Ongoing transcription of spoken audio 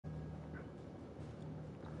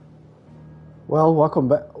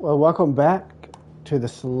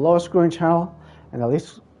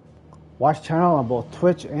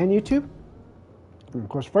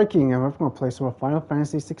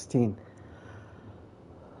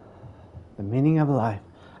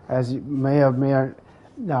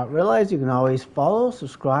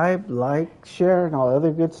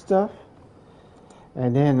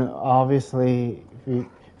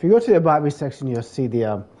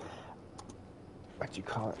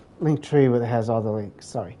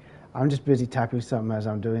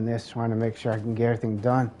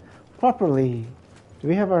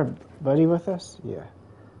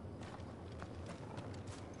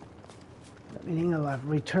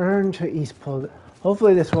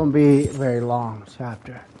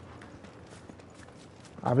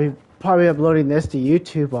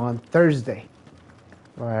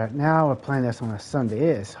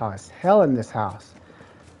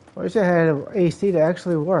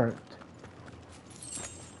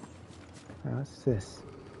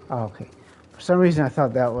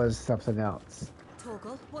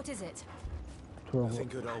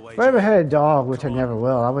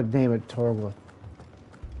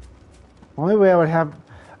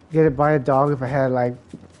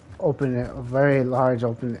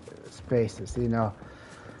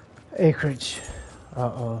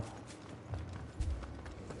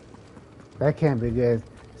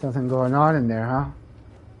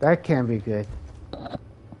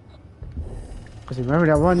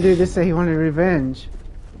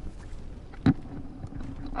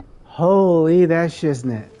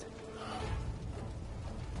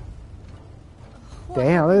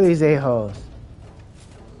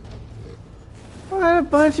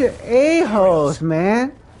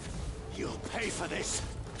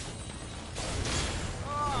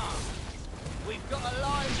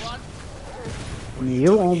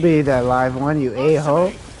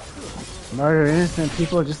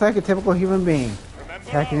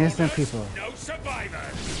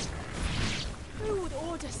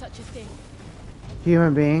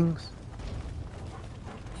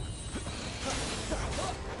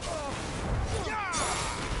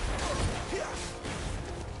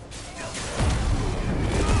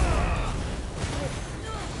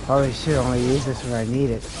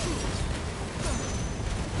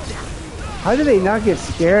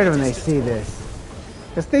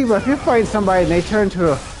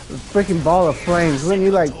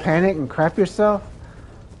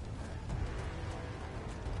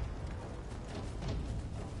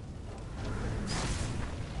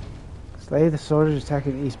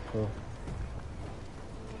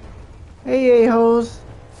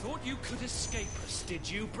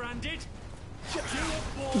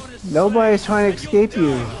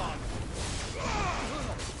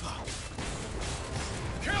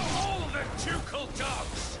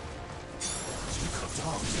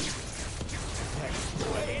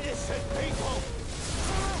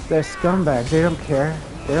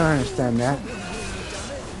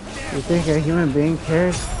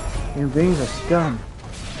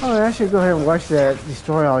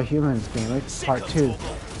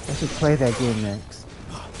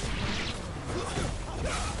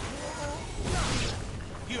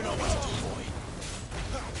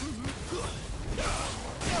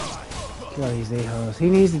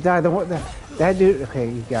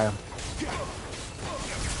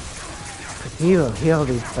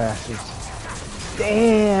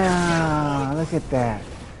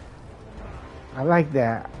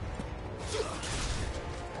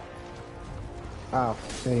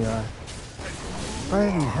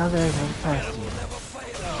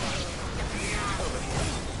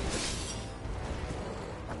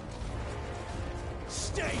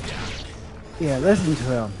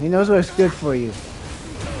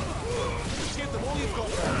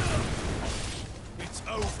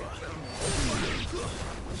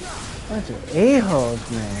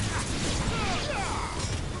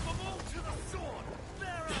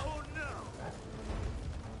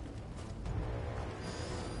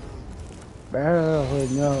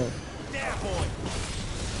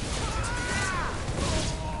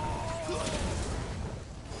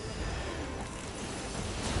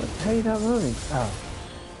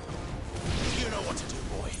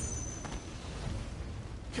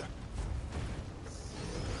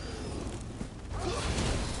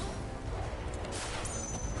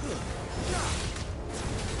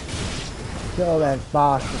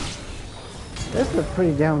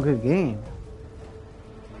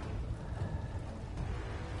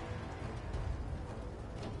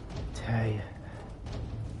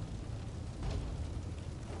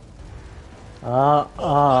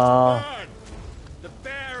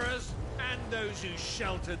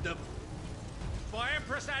By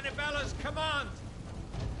Empress Annibella's command!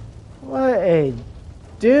 What a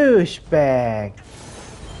douchebag.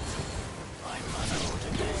 My mother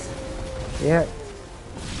ordered this. Yep.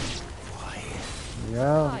 Why? Yo,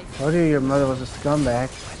 told you your mother was a scumbag.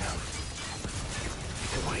 I know.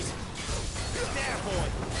 Wait. There, boy!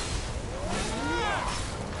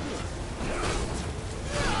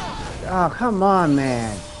 Oh, come on,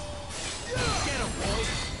 man. Get him, boy!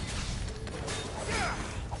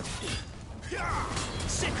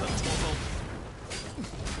 Sick of trouble!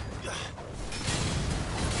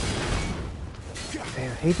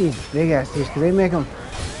 Damn, I hate these big ass dudes because they make them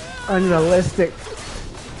unrealistic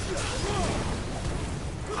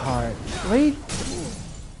hard. Wait.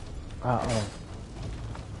 Uh-oh.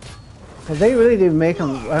 Because they really do make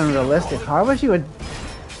them unrealistic hard. I wish you would...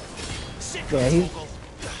 Yeah, he's...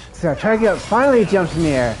 So I try to get up. Finally he jumps in the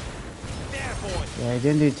air. Yeah, he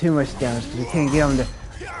didn't do too much damage because we can't get him to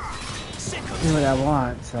do what I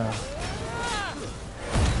want, so...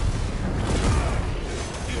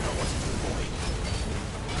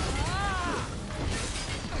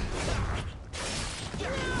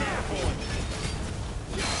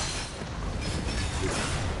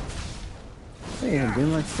 They didn't do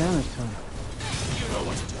much damage to him. You know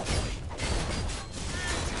what to do, boy.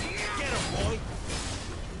 Get him, boy.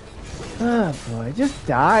 Oh boy, just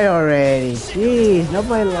die already. Jeez,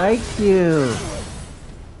 nobody likes you.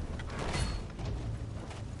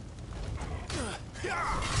 Get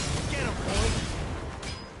him, boy.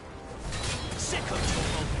 Sick of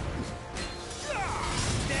trouble.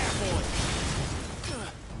 There, boy.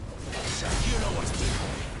 You know what to do,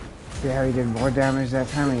 boy. See how he did more damage that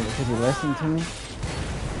time because he listened to me?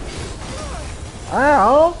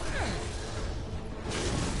 Ow!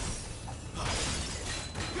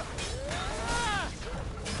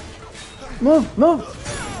 Move! Move!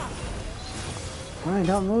 Fine,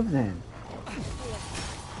 don't move then.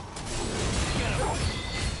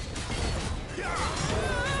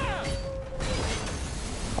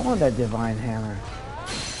 I want that divine hammer.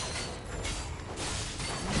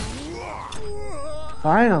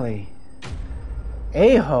 Finally!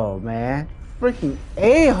 A-hole, man. Freaking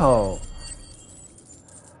a-hole!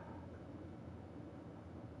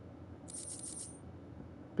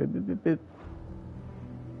 Beep, beep, beep, beep.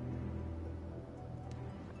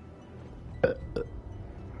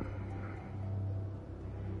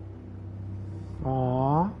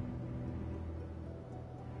 Aww.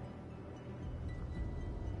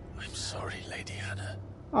 I'm sorry, Lady Hannah.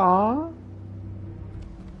 Aww.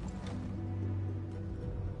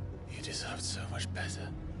 You deserved so much better.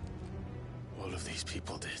 All of these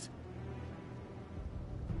people did.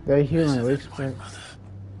 They're human, Better we than my expect. mother.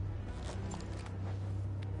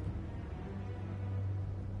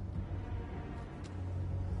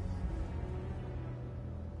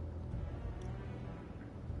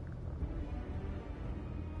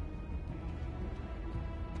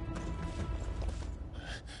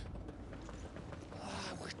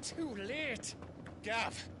 We're too late.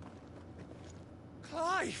 Gav.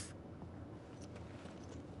 Clive.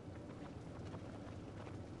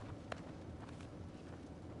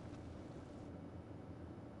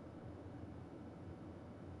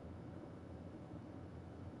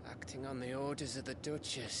 Acting on the orders of the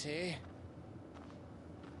Duchess, eh?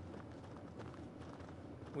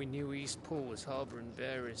 We knew East Pool was harbouring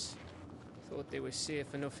bearers. Thought they were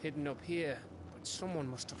safe enough hidden up here, but someone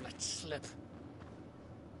must have let slip.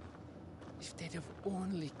 If they'd have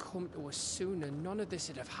only come to us sooner, none of this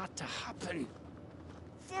would have had to happen.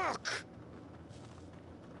 Fuck!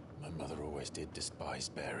 My mother always did despise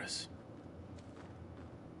bearers.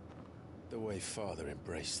 The way Father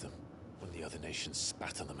embraced them when the other nations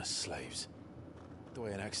spat on them as slaves. The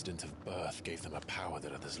way an accident of birth gave them a power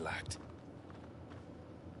that others lacked.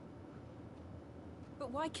 But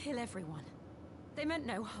why kill everyone? They meant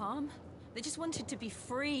no harm. They just wanted to be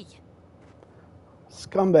free.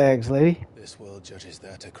 Scumbags, lady. This world judges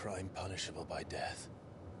that a crime punishable by death.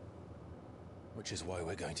 Which is why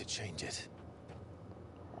we're going to change it.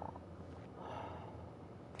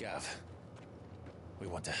 Gav, we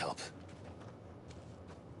want to help.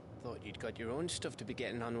 Thought you'd got your own stuff to be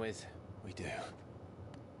getting on with. We do.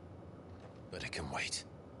 But it can wait.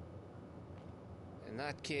 In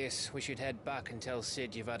that case, we should head back and tell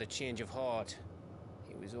Sid you've had a change of heart.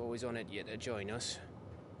 He was always on it yet to join us.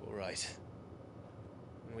 All right.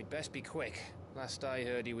 And we'd best be quick. Last I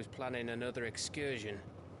heard, he was planning another excursion.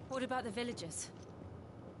 What about the villagers?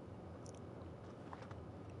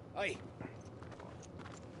 Oi!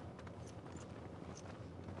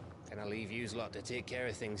 Can I leave yous lot to take care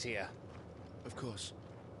of things here? Of course.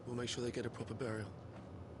 We'll make sure they get a proper burial.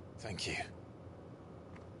 Thank you.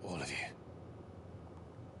 All of you.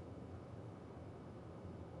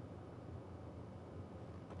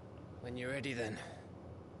 When you're ready, then.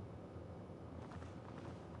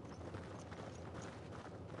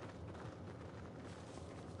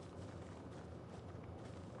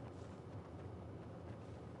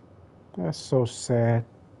 That's so sad.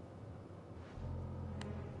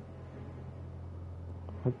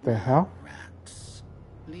 What the hell? Rats,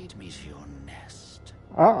 lead me to your nest.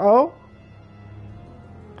 Uh-oh.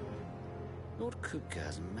 Lord Kupka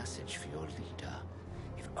has a message for your leader.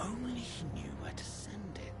 If only he knew where to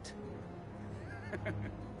send it.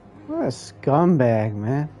 What a scumbag,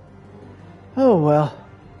 man. Oh, well.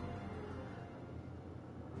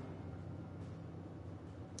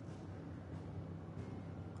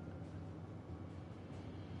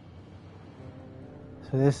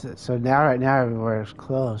 So right now everywhere is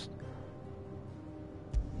closed.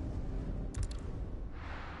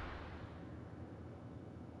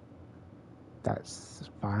 That's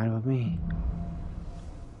fine with me.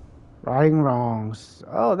 Righting wrongs.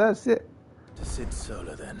 Oh, that's it. To Sid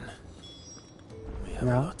Solar, then. We have a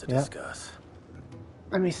No, lot to yeah. discuss.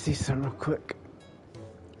 Let me see some real quick.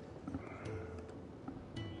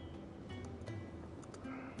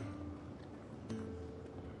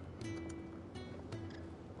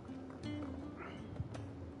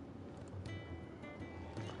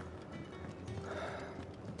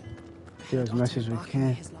 Do as much as we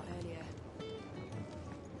can.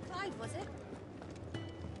 Clive, was it?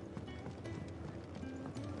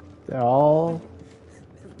 They're all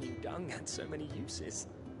Never knew dung had so many uses.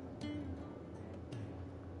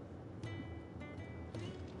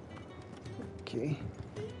 okay.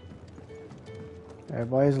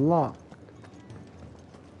 Everybody's locked.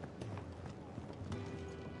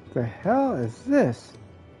 The hell is this?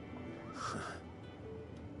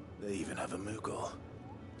 They even have a Moogle.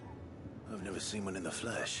 I've never seen one in the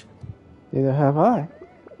flesh. Neither have I.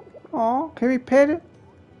 Oh, can we pet it?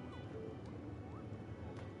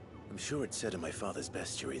 I'm sure it said in my father's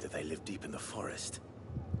bestiary that they live deep in the forest,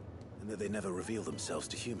 and that they never reveal themselves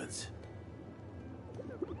to humans.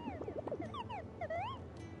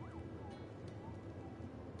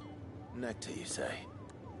 Nectar, you say?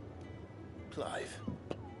 Clive.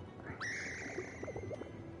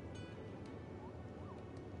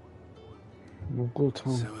 Muggle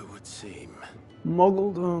tongue. So it would seem.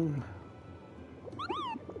 Muggle tongue.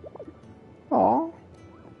 Aw.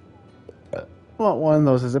 Want one of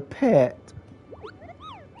those as a pet.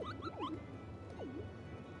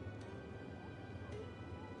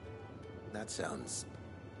 That sounds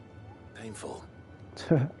painful.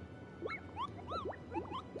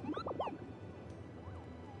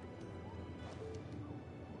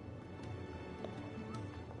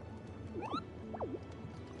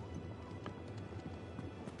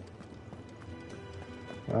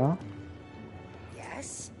 Well,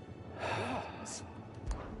 Yes? What?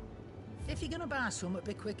 If you're gonna buy something,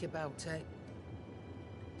 be quick about it.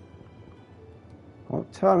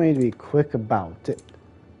 don't tell me to be quick about it.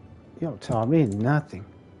 You don't tell me nothing.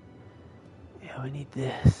 Yeah, we need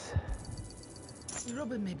this. You're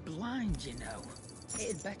rubbing me blind, you know.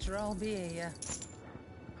 It'd better all be here.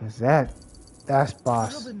 Cause that's You're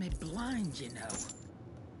boss. rubbing me blind, you know.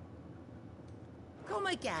 Come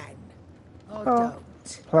again. Or Oh,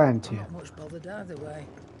 don't. plan I'm to. not much bothered either way.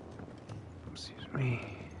 Excuse me.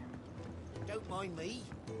 Don't mind me.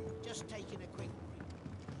 Just taking a quick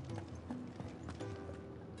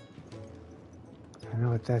I know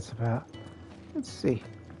what that's about. Let's see.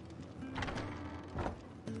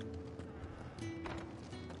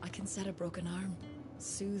 I can set a broken arm,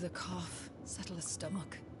 soothe a cough, settle a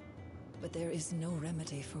stomach. But there is no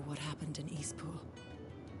remedy for what happened in Eastpool.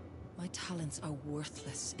 My talents are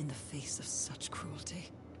worthless in the face of such cruelty.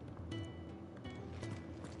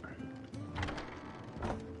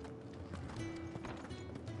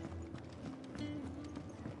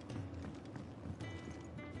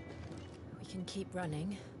 We can keep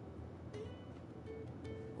running.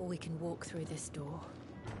 Or we can walk through this door.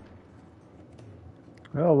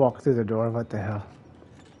 I'll walk through the door. What the hell?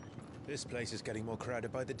 This place is getting more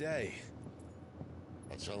crowded by the day.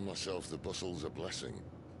 I tell myself the bustle's a blessing.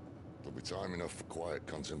 There'll be time enough for quiet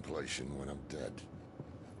contemplation when I'm dead.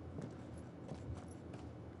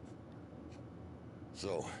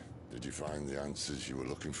 So, did you find the answers you were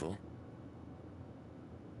looking for?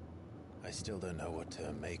 I still don't know what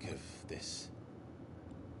to make of this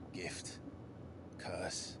gift,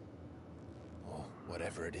 curse, or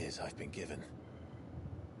whatever it is I've been given.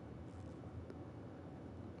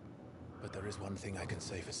 But there is one thing I can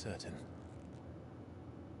say for certain.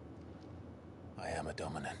 I am a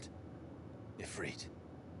dominant, Ifrit.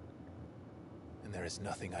 And there is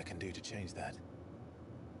nothing I can do to change that.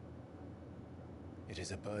 It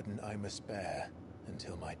is a burden I must bear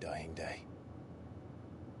until my dying day.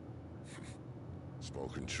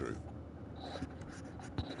 Spoken true.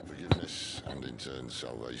 Forgiveness and in turn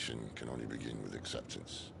salvation can only begin with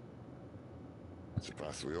acceptance. It's a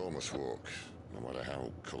path we all must walk, no matter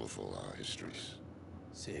how colourful our histories.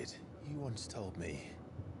 Sid, you once told me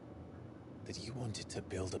that you wanted to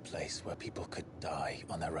build a place where people could die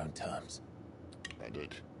on their own terms. I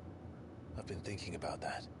did. I've been thinking about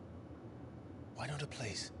that. Why not a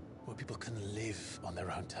place where people can live on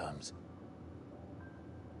their own terms?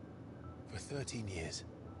 For 13 years,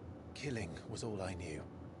 killing was all I knew.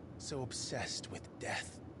 So obsessed with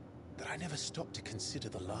death that I never stopped to consider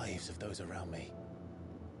the lives of those around me.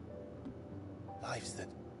 Lives that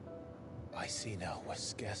I see now were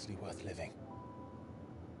scarcely worth living.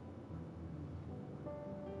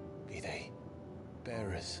 Be they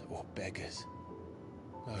bearers or beggars,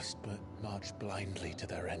 most march blindly to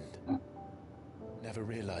their end, never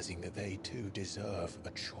realizing that they too deserve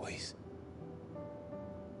a choice.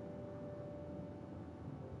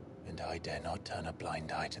 And I dare not turn a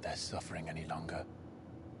blind eye to their suffering any longer.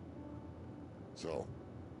 So,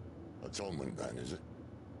 atonement then, is it?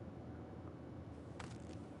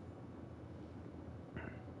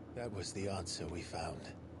 That was the answer we found.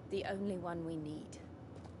 The only one we need.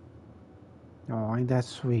 Oh, ain't that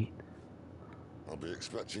sweet? I'll be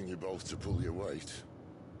expecting you both to pull your weight.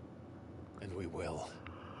 And we will.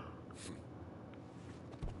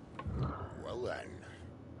 Well then,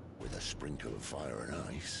 with a sprinkle of fire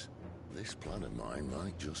and ice, this plan of mine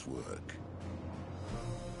might just work.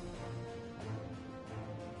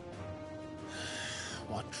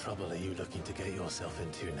 What trouble are you looking to get yourself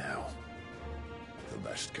into now? The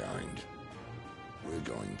best kind. We're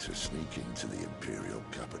going to sneak into the Imperial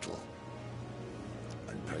capital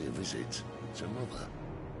and pay a visit to Mother.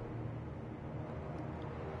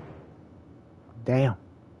 Damn.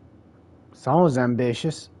 Someone's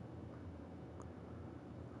ambitious.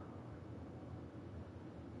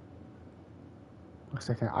 Looks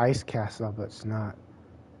like an ice castle, but it's not.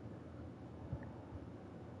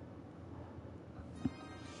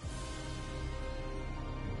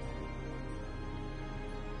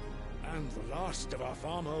 And the last of our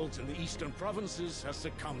farmholds in the eastern provinces has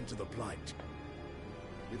succumbed to the blight.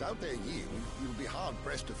 Without their yield, you'll be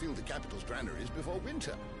hard-pressed to fill the capital's granaries before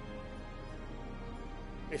winter.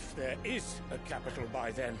 If there is a capital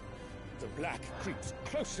by then, the black creeps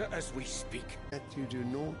closer as we speak. Yet you do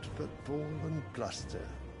naught but bawl and bluster.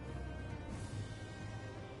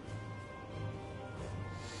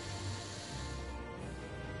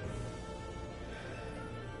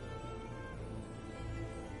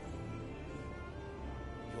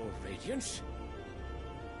 Your Radiance?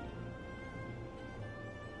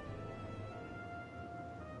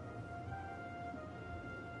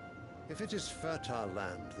 If it is fertile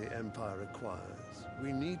land the Empire requires,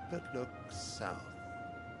 we need but look south.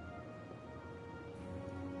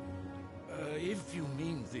 If you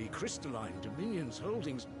mean the crystalline Dominion's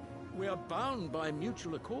holdings, we are bound by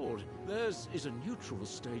mutual accord. Theirs is a neutral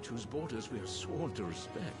state whose borders we are sworn to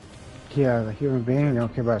respect. Yeah, the human being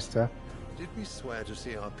don't care about stuff. Did we swear to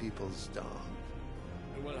see our people starve?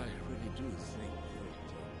 Well, I really do think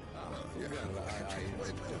that...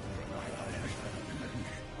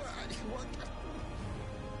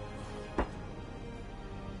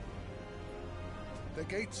 The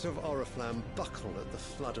gates of Oriflamme buckle at the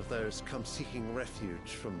flood of those come seeking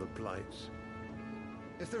refuge from the blight.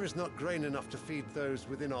 If there is not grain enough to feed those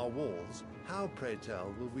within our walls, how, pray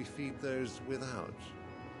tell, will we feed those without?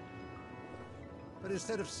 But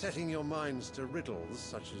instead of setting your minds to riddles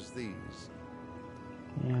such as these...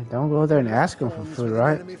 Yeah, don't go there and ask them for food,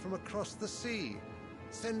 right? Enemy from across the sea,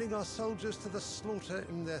 sending our soldiers to the slaughter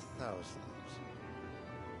in their thousands.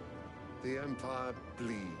 The Empire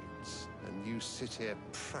bleeds, and you sit here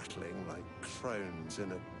prattling like crones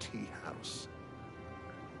in a tea house.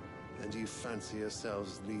 And you fancy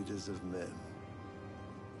yourselves leaders of men.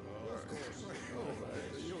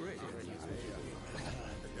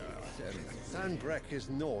 Sanbreque is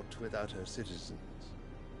naught without her citizens.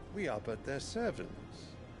 We are but their servants.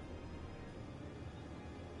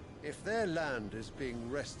 If their land is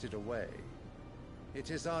being wrested away,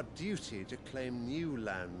 it is our duty to claim new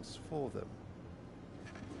lands for them.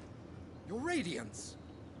 Your Radiance!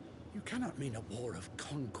 You cannot mean a war of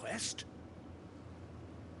conquest.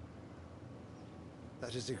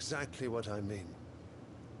 That is exactly what I mean.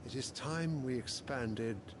 It is time we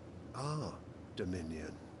expanded our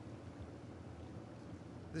dominion.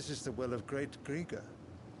 This is the will of great Grieger.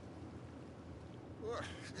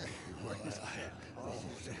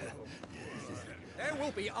 There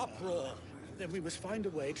will be uproar. Then we must find a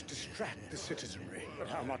way to distract the citizenry. But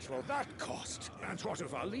how much will that cost? And what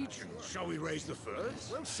of our legion? Shall we raise the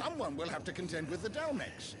furs? Well, someone will have to contend with the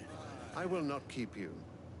Dalmex. I will not keep you.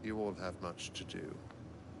 You all have much to do.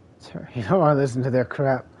 Sorry, you don't want to listen to their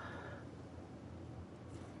crap.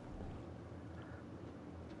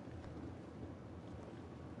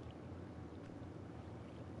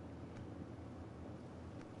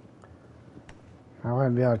 I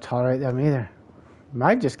wouldn't be able to tolerate them either.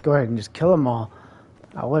 Might just go ahead and just kill them all.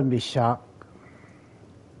 I wouldn't be shocked.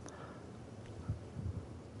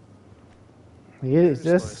 He is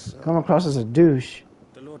just come across as a douche.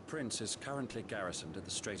 The Lord Prince is currently garrisoned at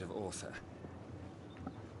the Strait of Arthur.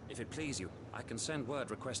 If it please you, I can send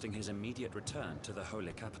word requesting his immediate return to the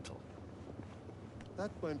Holy Capital.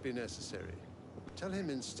 That won't be necessary. Tell him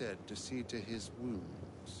instead to see to his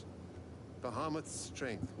wounds. Bahamut's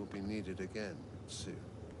strength will be needed again soon.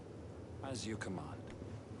 As you command.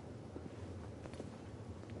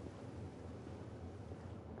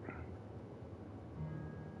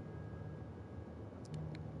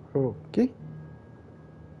 Okay.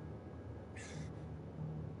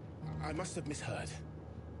 I must have misheard.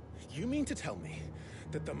 You mean to tell me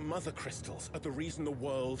that the mother crystals are the reason the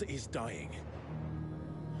world is dying?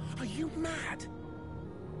 Are you mad?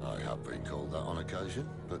 I have been called that on occasion,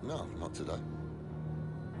 but no, not today.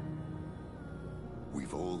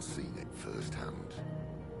 We've all seen it firsthand.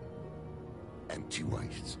 Empty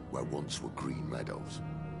wastes where once were green meadows.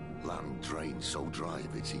 Land drained so dry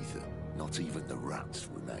of its ether, not even the rats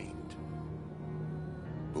remained.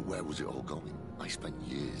 But where was it all going? I spent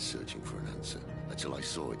years searching for an answer, until I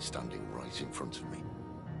saw it standing right in front of me.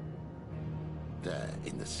 There,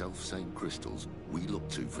 in the self-same crystals we look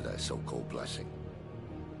to for their so-called blessing.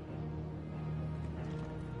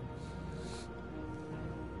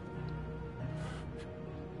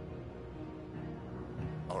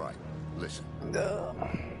 Alright, listen.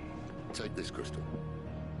 Take this crystal.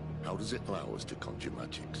 How does it allow us to conjure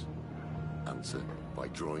magics? Answer, by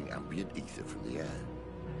drawing ambient ether from the air.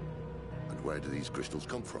 And where do these crystals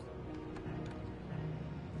come from?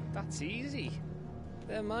 That's easy.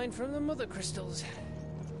 They're mined from the mother crystals.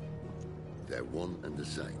 They're one and the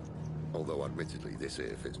same. Although admittedly this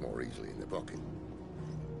here fits more easily in the pocket.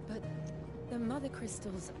 But the mother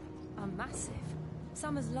crystals are massive.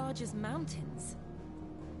 Some as large as mountains.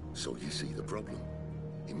 So you see the problem.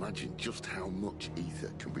 Imagine just how much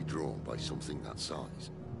ether can be drawn by something that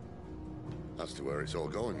size. As to where it's all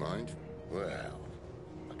going, mind, well,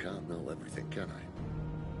 I can't know everything, can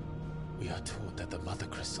I? We are taught that the mother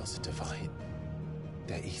crystals are divine.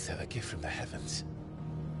 Their ether a gift from the heavens.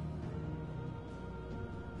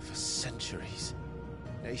 For centuries,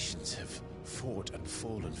 nations have fought and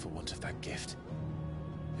fallen for want of that gift.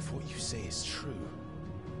 If what you say is true,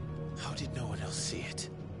 how did no one else see it?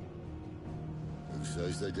 Who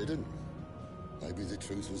says they didn't? Maybe the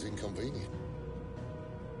truth was inconvenient.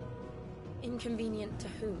 Inconvenient to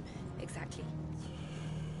whom, exactly?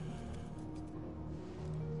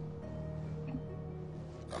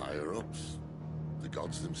 The higher-ups? The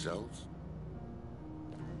gods themselves?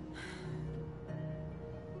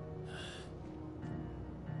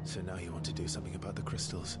 So now you want to do something about the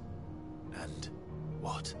crystals? And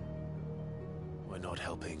what? We're not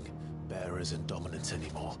helping bearers and dominants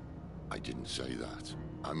anymore. I didn't say that.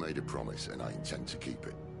 I made a promise and I intend to keep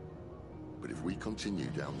it. But if we continue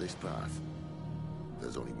down this path,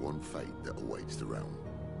 there's only one fate that awaits the realm.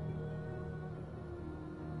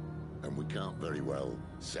 And we can't very well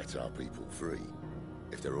set our people free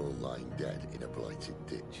if they're all lying dead in a blighted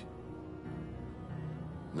ditch.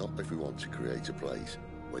 Not if we want to create a place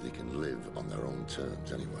where they can live on their own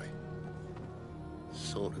terms anyway.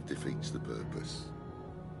 Sort of defeats the purpose.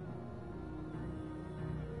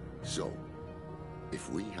 So, if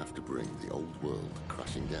we have to bring the old world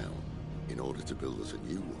crashing down in order to build us a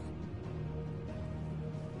new one,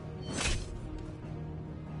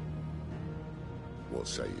 what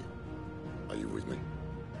say you? Are you with me?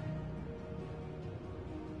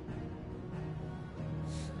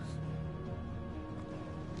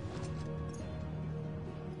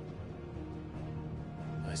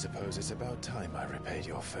 I suppose it's about time I repaid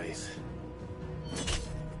your faith.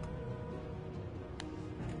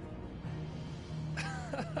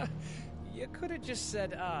 You could have just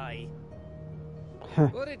said aye.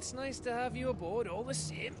 But it's nice to have you aboard all the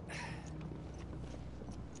same.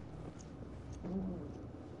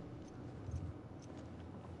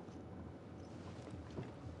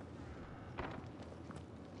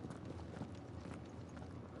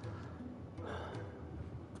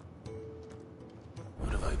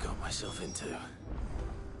 What have I got myself into?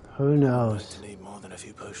 Who knows? I need more than a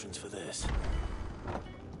few potions for this.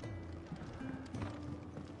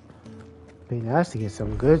 Be nice to get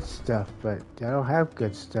some good stuff, but I don't have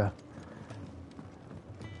good stuff.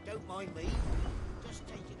 Don't mind me. Just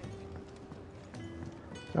take it.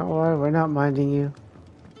 Don't worry, we're not minding you.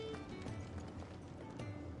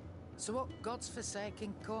 So what God's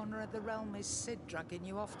forsaken corner of the realm is Sid dragging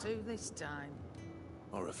you off to this time?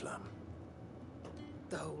 Oriflamme.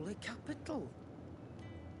 The Holy Capital.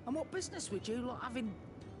 And what business would you lot have in...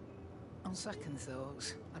 On second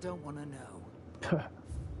thoughts, I don't want to know.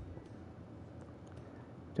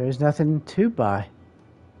 There's nothing to buy.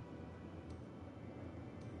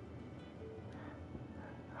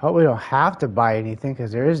 Hope we don't have to buy anything,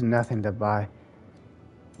 because there is nothing to buy.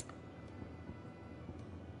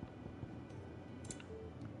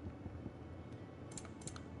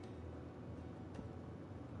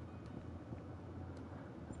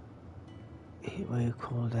 Heatwave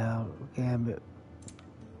cooled out, Gambit.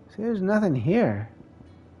 See, there's nothing here.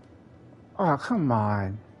 Oh, come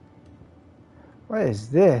on. What is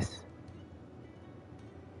this?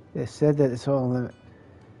 They said that it's all limit.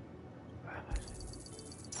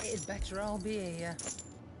 It'd better all be here.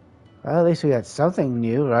 Well, at least we got something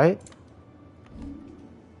new, right?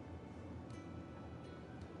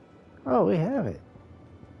 Oh, we have it.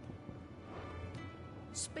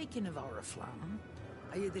 Speaking of Oriflamme,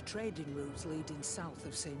 I hear the trading routes leading south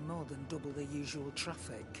have seen more than double the usual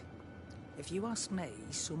traffic. If you ask me,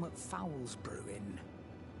 somewhat foul's brewing.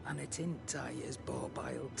 And it ain't Tyre's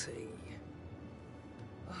borbile tea.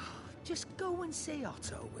 Oh, just go and see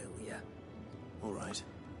Otto, will ya? All right.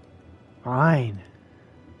 Fine.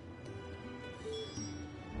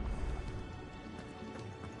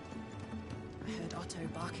 I heard Otto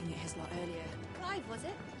barking at his lot earlier. Clive, was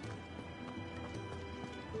it?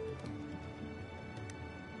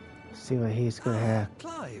 See what he's gonna have.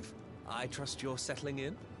 Clive, I trust you're settling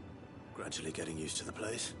in? Gradually getting used to the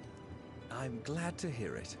place. I'm glad to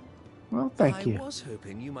hear it. Well, thank you. I was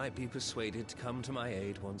hoping you might be persuaded to come to my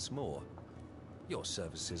aid once more. Your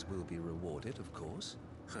services will be rewarded, of course.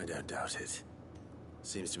 I don't doubt it.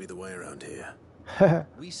 Seems to be the way around here.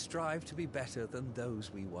 We strive to be better than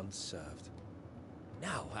those we once served.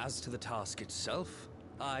 Now, as to the task itself,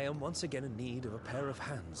 I am once again in need of a pair of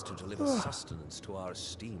hands to deliver sustenance to our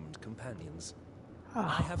esteemed companions.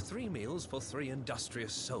 I have 3 meals for 3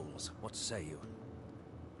 industrious souls. What say you?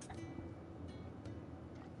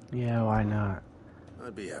 Yeah, why not?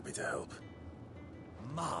 I'd be happy to help.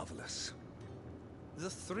 Marvelous. The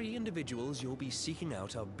 3 individuals you'll be seeking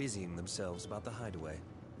out are busying themselves about the hideaway.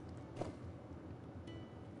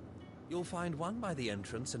 You'll find one by the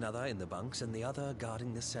entrance, another in the bunks, and the other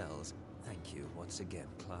guarding the cells. Thank you once again,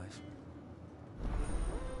 Clive.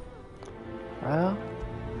 Well,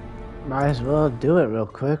 might as well do it real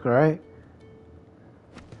quick, right?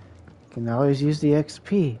 Can always use the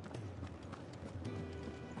XP.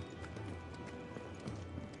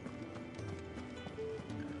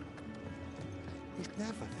 He's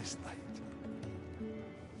never this late.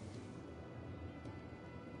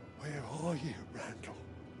 Where are you, Randall?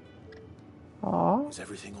 Aww. Is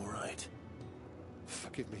everything all right?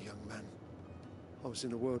 Forgive me, young man. I was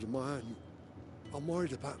in a world of my own. I'm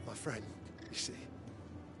worried about my friend, you see.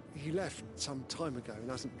 He left some time ago and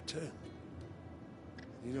hasn't returned.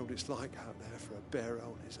 You know what it's like out there for a bearer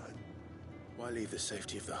on his own. Why leave the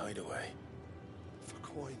safety of the hideaway? For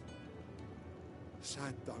coin.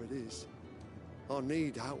 Sad though it is, our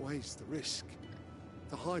need outweighs the risk.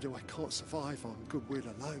 The hideaway can't survive on goodwill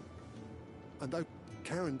alone. And though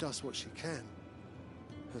Karen does what she can,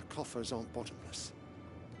 her coffers aren't bottomless.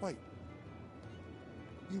 Wait,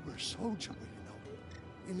 you were a soldier, were you not?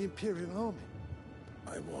 In the Imperial Army?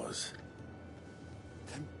 I was.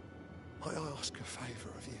 Then might I ask a favour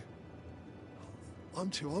of you? I'm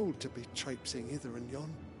too old to be traipsing hither and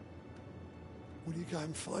yon. Will you go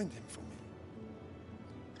and find him for me?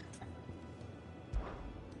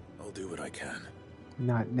 I'll do what I can.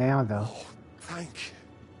 Not now, though. Oh, thank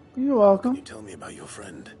you. You're welcome. Can you tell me about your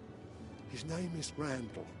friend? His name is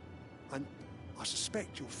Randall, and I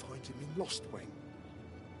suspect you'll find him in Lost Wing.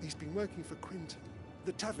 He's been working for Quinton,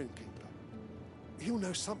 the tavern keeper. He'll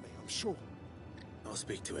know something, I'm sure. I'll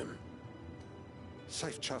speak to him.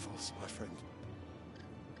 Safe travels, my friend.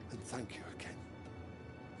 And thank you again.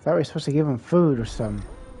 Thought we were supposed to give him food or something.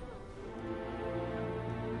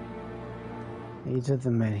 Needs of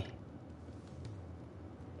the many.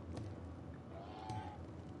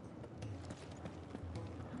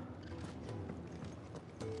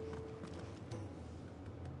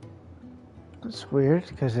 It's weird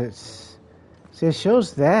because it's... See, it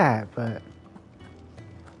shows that, but...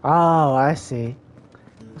 Oh, I see.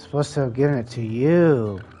 I'm supposed to have given it to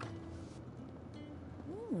you.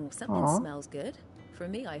 Ooh, something smells good. For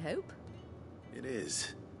me, I hope. It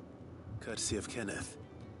is. Courtesy of Kenneth.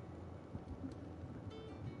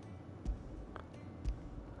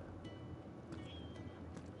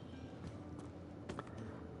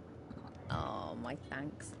 Oh, my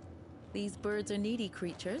thanks. These birds are needy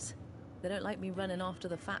creatures. They don't like me running off to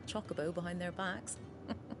the fat chocobo behind their backs.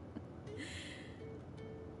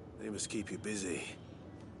 They must keep you busy.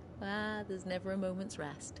 Ah, there's never a moment's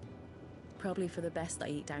rest. Probably for the best I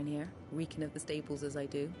eat down here, reeking of the staples as I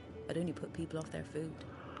do. I'd only put people off their food.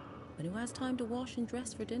 And who has time to wash and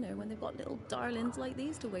dress for dinner when they've got little darlings like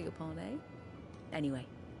these to wait upon, eh? Anyway,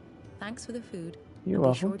 thanks for the food. You're I'll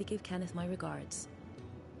welcome. be sure to give Kenneth my regards.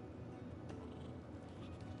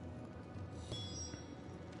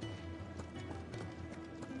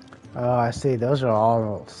 Oh, I see. Those are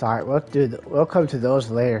all side. We'll come to those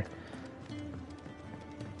later.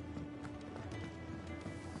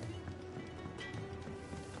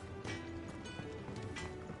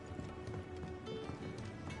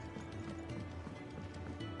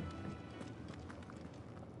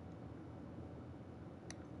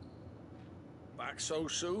 Back so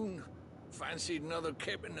soon? Fancied another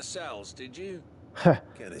kip in the cells, did you?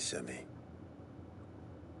 Kenneth sent me.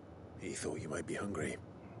 He thought you might be hungry.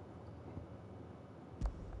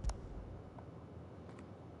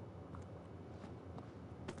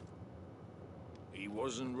 He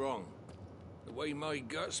wasn't wrong. The way my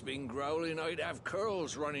gut's been growling, I'd have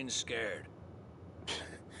curls running scared.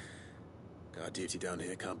 Guard duty down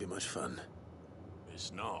here can't be much fun.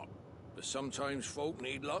 It's not. But sometimes folk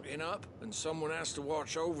need locking up, and someone has to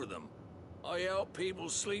watch over them. I help people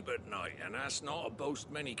sleep at night, and that's not a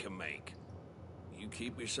boast many can make. You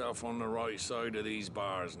keep yourself on the right side of these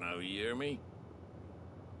bars now, you hear me?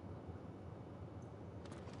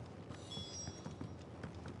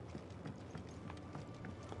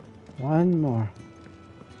 One more.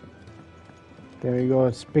 There we go.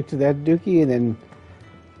 Speak to that dookie, and then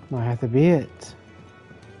might have to be it.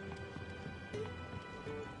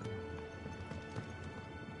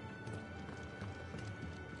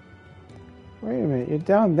 Wait a minute, you're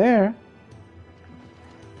down there.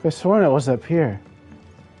 I sworn it was up here.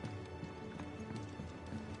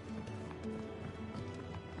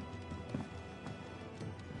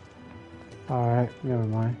 Alright, never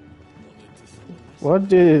mind. We'll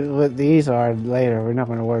do what these are later. We're not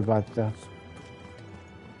going to worry about those.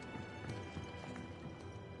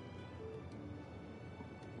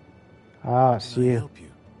 Ah, it's you. Help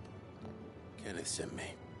you. Kenneth sent me.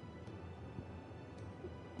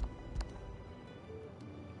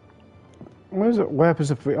 What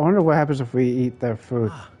happens if we? I wonder what happens if we eat their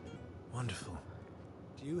food. Ah, wonderful.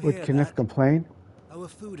 Do you Would hear Kenneth that? complain? Our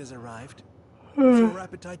food has arrived. Does your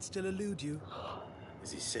appetite still elude you?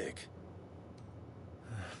 Is he sick?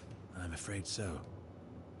 I'm afraid so.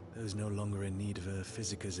 Those no longer in need of a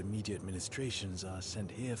Physica's immediate ministrations are sent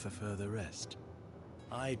here for further rest.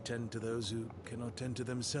 I tend to those who cannot tend to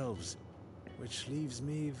themselves, which leaves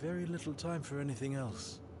me very little time for anything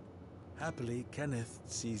else. Happily, Kenneth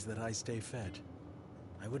sees that I stay fed.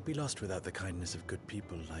 I would be lost without the kindness of good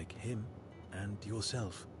people like him and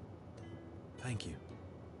yourself. Thank you.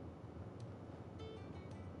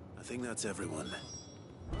 I think that's everyone.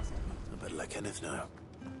 I better let Kenneth know.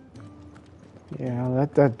 Yeah,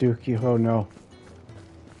 let that dookie ho know.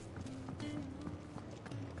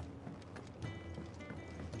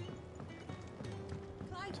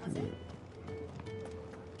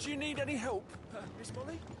 Do you need any help, Miss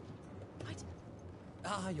Molly?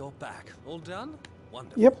 Ah, you're back. All done?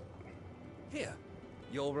 Wonderful. Yep. Here,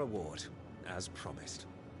 your reward, as promised.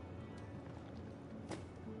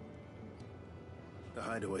 The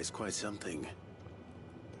hideaway's quite something.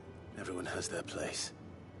 Everyone has their place.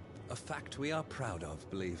 A fact we are proud of,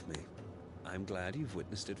 believe me. I'm glad you've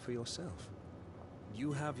witnessed it for yourself.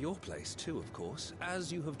 You have your place too, of course,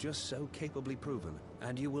 as you have just so capably proven,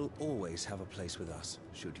 and you will always have a place with us,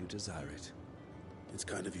 should you desire it. It's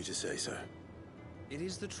kind of you to say so. It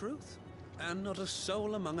is the truth, and not a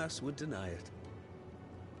soul among us would deny it.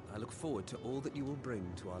 I look forward to all that you will bring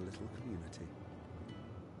to our little community.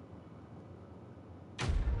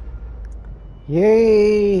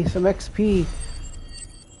 Yay! Some XP.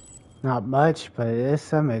 Not much, but it is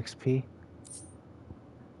some XP.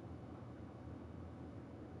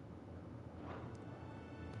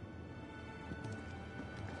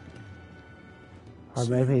 Or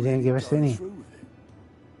maybe he didn't give us any.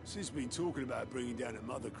 Sis been talking about bringing down a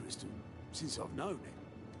mother crystal since I've known it.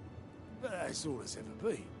 But that's all it's ever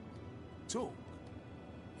been. Talk.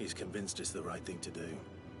 He's convinced it's the right thing to do.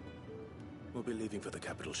 We'll be leaving for the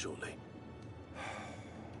capital shortly.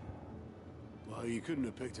 Well, you couldn't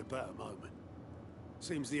have picked a better moment.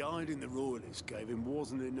 Seems the hiding the royalists gave him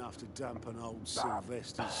wasn't enough to dampen old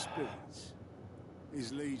Sylvester's spirits.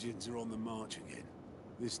 His legions are on the march again,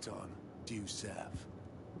 this time due south.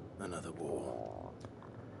 Another war.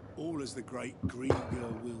 All as the great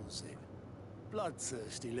Grieger wills it.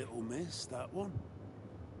 Bloodthirsty little miss, that one.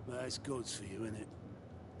 But it's God's for you, innit?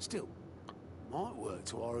 Still, might work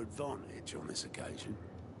to our advantage on this occasion.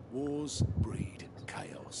 Wars breed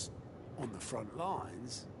chaos. On the front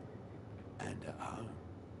lines, and at home.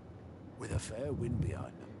 With a fair wind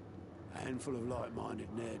behind them, a handful of like-minded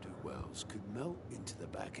ne'er-do-wells could melt into the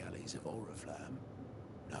back alleys of Oriflamme.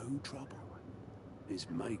 No trouble. It's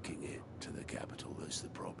making it to the capital that's the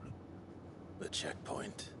problem. The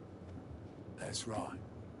checkpoint. That's right.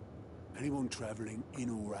 Anyone travelling in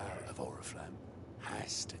or out of Oriflamme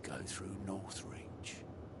has to go through Northreach.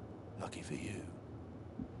 Lucky for you,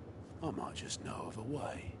 I might just know of a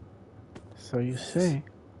way. So you say.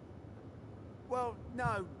 Well,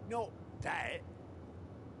 no, not that.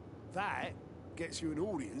 That gets you an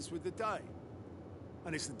audience with the Dame.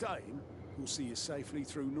 And it's the Dame who'll see you safely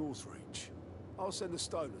through Northreach. I'll send the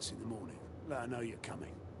Stolas in the morning. Let her know you're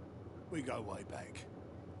coming. We go way back.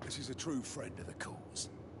 This is a true friend of the cause.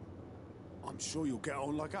 I'm sure you'll get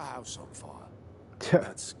on like a house on fire.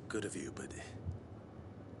 That's good of you, but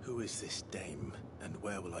who is this Dame, and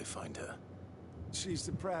where will I find her? She's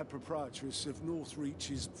the proud proprietress of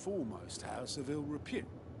Northreach's foremost house of ill repute,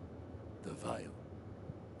 the Vale.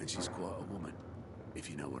 And she's quite a woman, if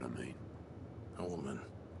you know what I mean. A woman?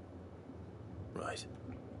 Right.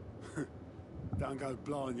 Don't go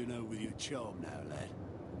blinding her with your charm now, lad.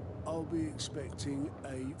 I'll be expecting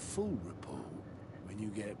a full report when you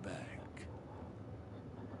get back.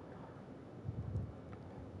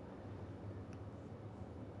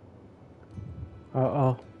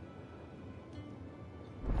 Uh-oh.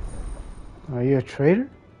 Are you a traitor?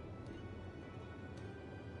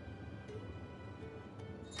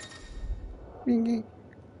 Client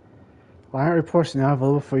reports now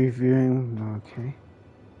available for your viewing. Okay.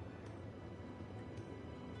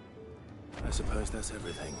 I suppose that's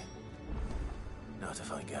everything. Now to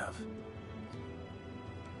find Gav.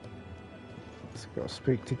 Let's go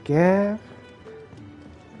speak to Gav.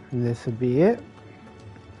 And this will be it.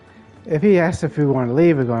 If he asks if we want to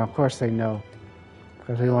leave, we're going to, of course, say no.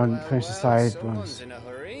 Because we want to finish the side ones. Someone's in a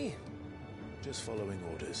hurry. Just following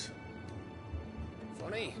orders.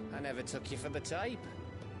 Funny, I never took you for the type.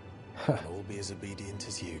 I'll all be as obedient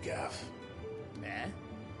as you, Gav. Eh?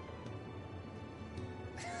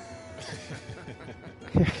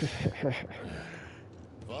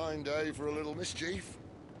 Fine day for a little mischief,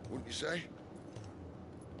 wouldn't you say?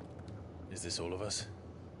 Is this all of us?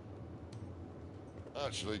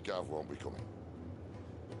 Actually, Gav won't be coming.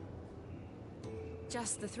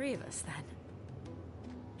 Just the three of us, then?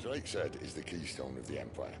 Drake said is the keystone of the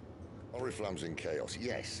Empire. Oriflamme's in chaos,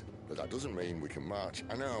 yes, but that doesn't mean we can march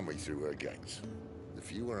an army through her gates. The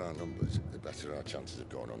fewer our numbers, the better our chances of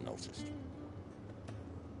going unnoticed.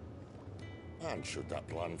 And should that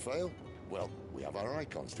plan fail, well, we have our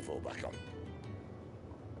icons to fall back on.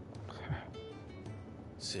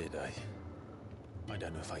 Sid, I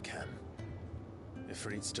don't know if I can.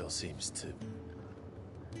 Ifrit still seems to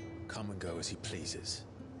come and go as he pleases.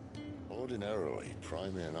 Ordinarily,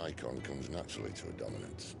 priming an icon comes naturally to a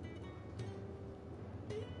dominance.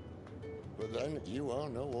 But then, you are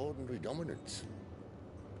no ordinary dominance.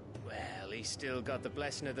 Well, he's still got the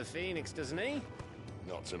blessing of the Phoenix, doesn't he?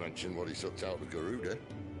 Not to mention what he sucked out of Garuda.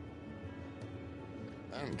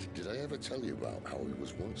 And did I ever tell you about how he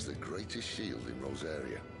was once the greatest shield in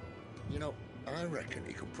Rosaria? You know, I reckon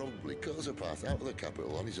he could probably cut us a path out of the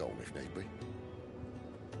capital on his own if need be.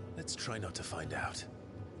 Let's try not to find out.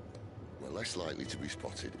 We're less likely to be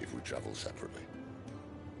spotted if we travel separately.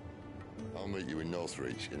 I'll meet you in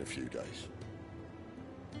Northreach in a few days.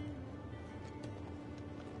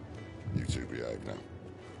 You two behave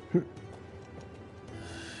now.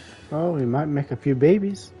 Oh, we might make a few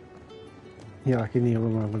babies. Yeah, like any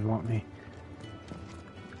woman would want me.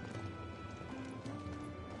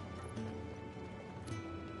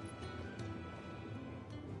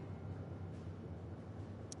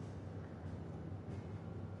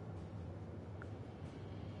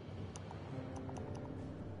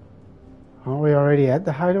 Aren't we already at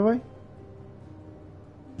the hideaway?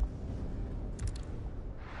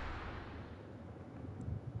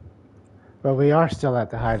 Well, we are still at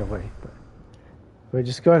the hideaway, but we're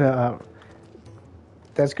just going to,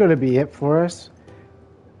 that's going to be it for us.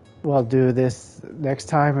 We'll do this next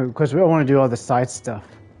time, because we don't want to do all the side stuff.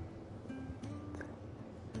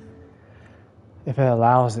 if it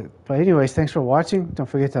allows it. But anyways, thanks for watching. Don't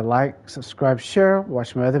forget to like, subscribe, share,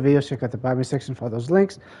 watch my other videos, check out the Bible section for all those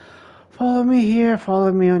links. Follow me here,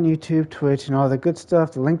 follow me on YouTube, Twitch, and all the good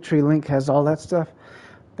stuff. The Linktree link has all that stuff.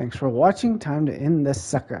 Thanks for watching. Time to end this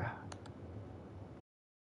sucker.